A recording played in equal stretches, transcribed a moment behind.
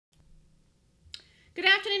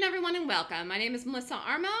everyone, and welcome. My name is Melissa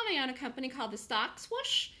Armon. I own a company called the Stock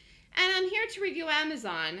Swoosh, and I'm here to review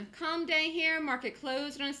Amazon. Calm day here. Market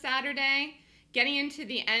closed on a Saturday, getting into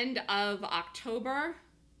the end of October,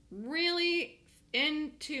 really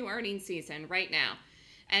into earnings season right now.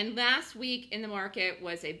 And last week in the market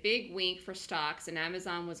was a big week for stocks, and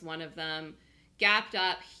Amazon was one of them. Gapped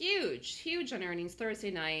up huge on earnings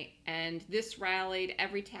Thursday night, and this rallied.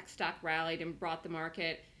 Every tech stock rallied and brought the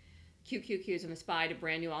market QQQs and the SPY to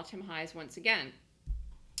brand new all-time highs once again.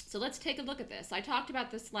 So let's take a look at this. I talked about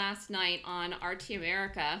this last night on RT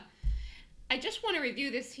America. I just want to review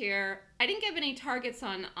this here. I didn't give any targets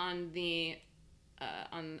on the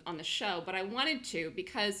show, but I wanted to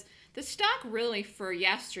because the stock really for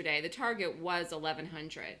yesterday, the target was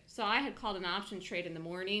 1100. So I had called an option trade in the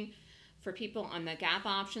morning for people on the Gap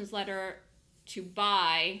options letter to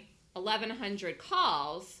buy 1100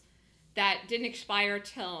 calls that didn't expire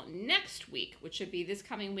till next week, which should be this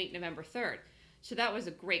coming week, November 3rd. So that was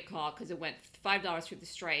a great call because it went $5 through the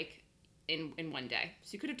strike in one day.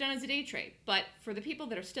 So you could have done it as a day trade. But for the people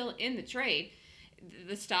that are still in the trade,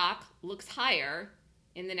 the stock looks higher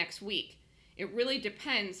in the next week. It really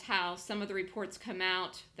depends how some of the reports come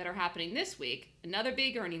out that are happening this week. Another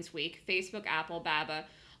big earnings week, Facebook, Apple, BABA,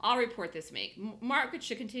 all report this week. Market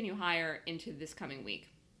should continue higher into this coming week.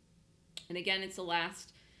 And again, it's the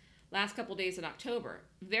last couple days in October.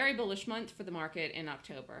 Very bullish month for the market in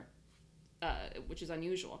October, which is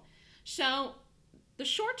unusual. So the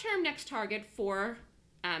short-term next target for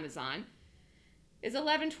Amazon is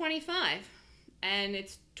 1125, and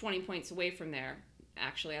it's 20 points away from there,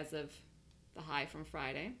 actually, as of the high from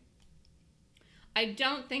Friday. I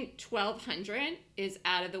don't think 1200 is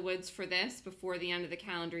out of the woods for this before the end of the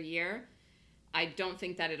calendar year. I don't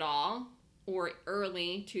think that at all. Or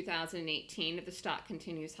early 2018 if the stock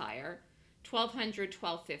continues higher. 1200,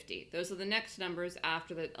 1250. Those are the next numbers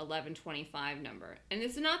after the 1125 number. And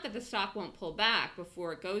it's not that the stock won't pull back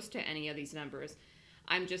before it goes to any of these numbers.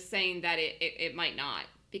 I'm just saying that it might not,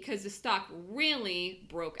 because the stock really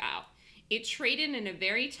broke out. It traded in a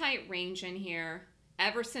very tight range in here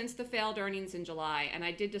ever since the failed earnings in July. And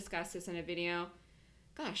I did discuss this in a video,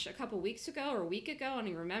 gosh, a couple weeks ago or a week ago, I don't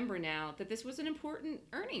even remember now, that this was an important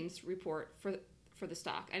earnings report for the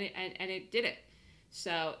stock, and it did it.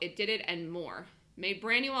 So it did it and more. Made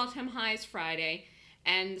brand new all-time highs Friday,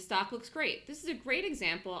 and the stock looks great. This is a great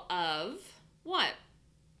example of what?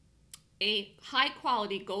 A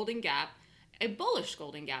high-quality golden gap, a bullish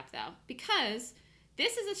golden gap, though, because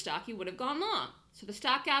this is a stock you would have gone long. So the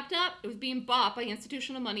stock gapped up. It was being bought by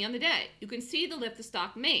institutional money on the day. You can see the lift the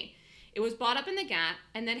stock made. It was bought up in the gap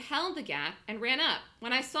and then held the gap and ran up.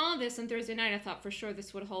 When I saw this on Thursday night, I thought for sure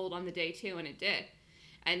this would hold on the day too, and it did.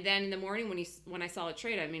 And then in the morning when I saw it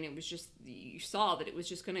trade, I mean, it was just, you saw that it was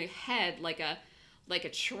just going to head like a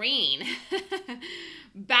train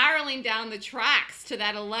barreling down the tracks to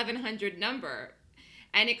that 1100 number.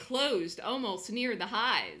 And it closed almost near the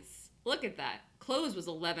highs. Look at that. Close was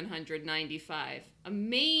 1195.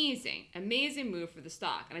 Amazing move for the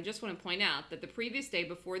stock. And I just want to point out that the previous day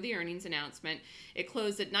before the earnings announcement, it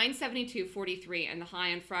closed at 972.43, and the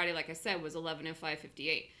high on Friday, like I said, was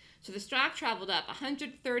 1105.58. So the stock traveled up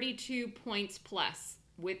 132 points plus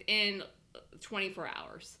within 24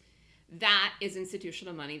 hours. That is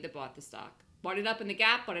institutional money that bought the stock. Bought it up in the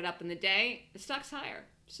gap, bought it up in the day. The stock's higher.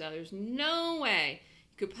 So there's no way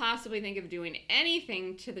could possibly think of doing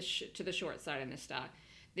anything to the short side in this stock.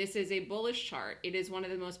 This is a bullish chart. It is one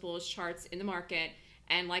of the most bullish charts in the market.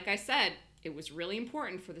 And like I said, it was really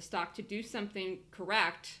important for the stock to do something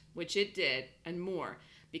correct, which it did, and more,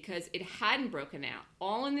 because it hadn't broken out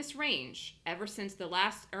all in this range ever since the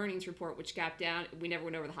last earnings report, which gapped down. We never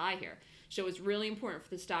went over the high here. So it was really important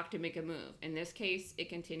for the stock to make a move. In this case, it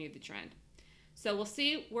continued the trend. So we'll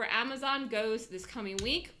see where Amazon goes this coming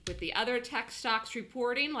week with the other tech stocks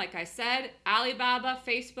reporting. Like I said, Alibaba,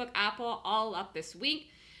 Facebook, Apple, all up this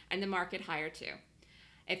week, and the market higher too.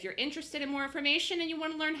 If you're interested in more information and you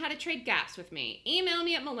want to learn how to trade gaps with me, email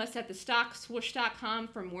me at melissa@thestockswoosh.com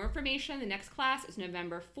for more information. The next class is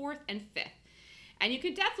November 4th and 5th. And you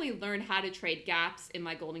can definitely learn how to trade gaps in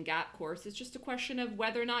my Golden Gap course. It's just a question of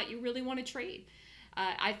whether or not you really want to trade.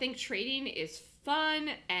 I think trading is fun,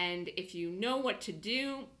 and if you know what to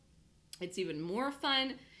do, it's even more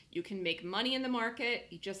fun. You can make money in the market.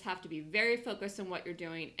 You just have to be very focused on what you're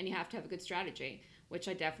doing, and you have to have a good strategy, which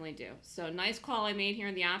I definitely do. So nice call I made here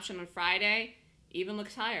in the option on Friday. Even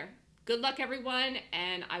looks higher. Good luck, everyone,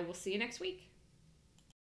 and I will see you next week.